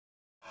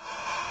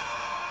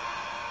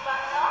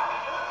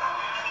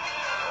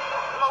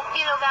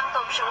Toàn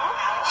tôm sú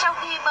sau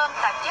khi bơm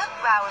tạp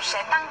chất vào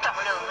sẽ tăng trọng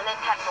lượng lên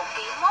thành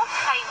 1,1 kg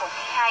hay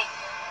 1,2 kg.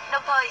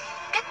 Đồng thời,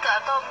 kích cỡ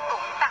tôm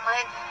cũng tăng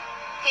lên.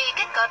 Khi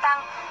kích cỡ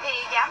tăng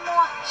thì giá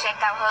mua sẽ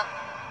cao hơn.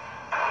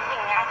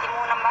 Người Nga chỉ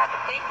mua 50-30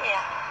 kg vậy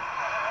à.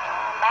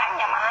 Bán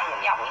nhà máy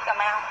vòng vòng với Cà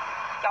Mau.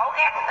 Chỗ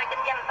khác người ta kinh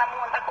doanh, người ta mua,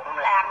 người ta cũng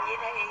làm vậy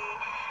thì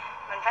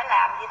mình phải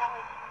làm vậy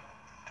thôi.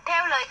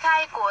 Theo lời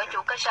khai của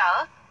chủ cơ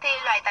sở thì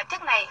loại tạp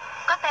chất này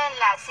có tên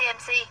là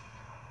CMC.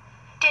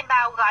 Trên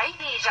bao gói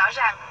ghi rõ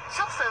ràng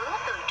xuất xứ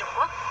từ Trung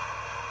Quốc.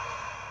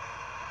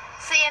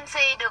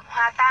 CMC được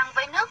hòa tan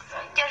với nước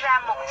cho ra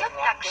một chất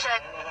đặc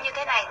sệt như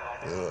thế này.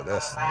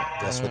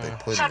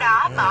 Sau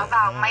đó bỏ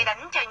vào máy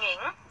đánh cho nhuyễn.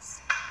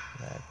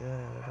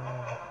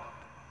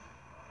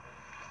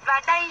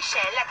 Và đây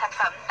sẽ là thành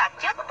phẩm tạp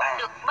chất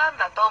được bơm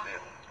vào tôm.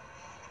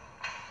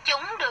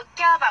 Chúng được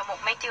cho vào một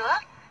máy chứa,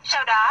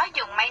 sau đó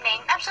dùng máy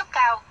nén áp suất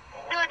cao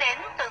đưa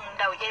đến từng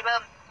đầu dây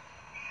bơm.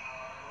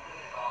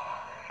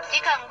 Chỉ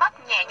cần bóp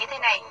nhẹ như thế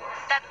này,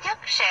 tạp chất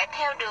sẽ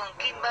theo đường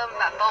kim bơm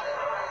vào tôm.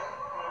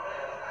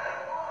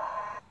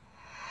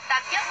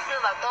 Tạp chất đưa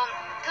vào tôm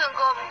thường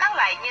gồm các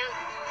loại như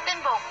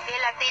tinh bột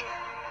gelatin,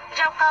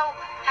 rau câu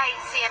hay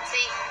CMC.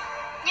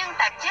 Nhưng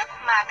tạp chất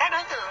mà các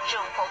đối tượng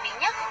dùng phổ biến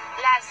nhất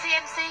là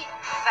CMC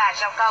và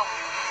rau câu.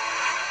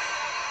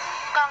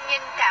 Còn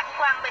nhìn cảm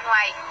quan bên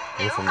ngoài,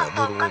 nếu con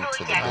tôm có đuôi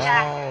giãn ra,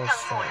 thân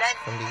phù lên,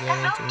 các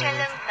đốt trên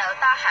lưng nở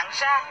to hẳn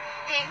ra,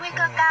 thì nguy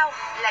cơ cao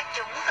là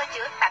chúng có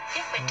chứa tạp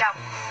chất bên trong.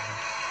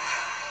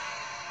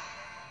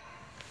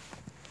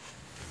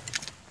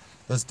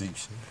 That's deep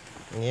shit.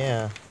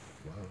 Yeah.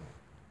 Wow.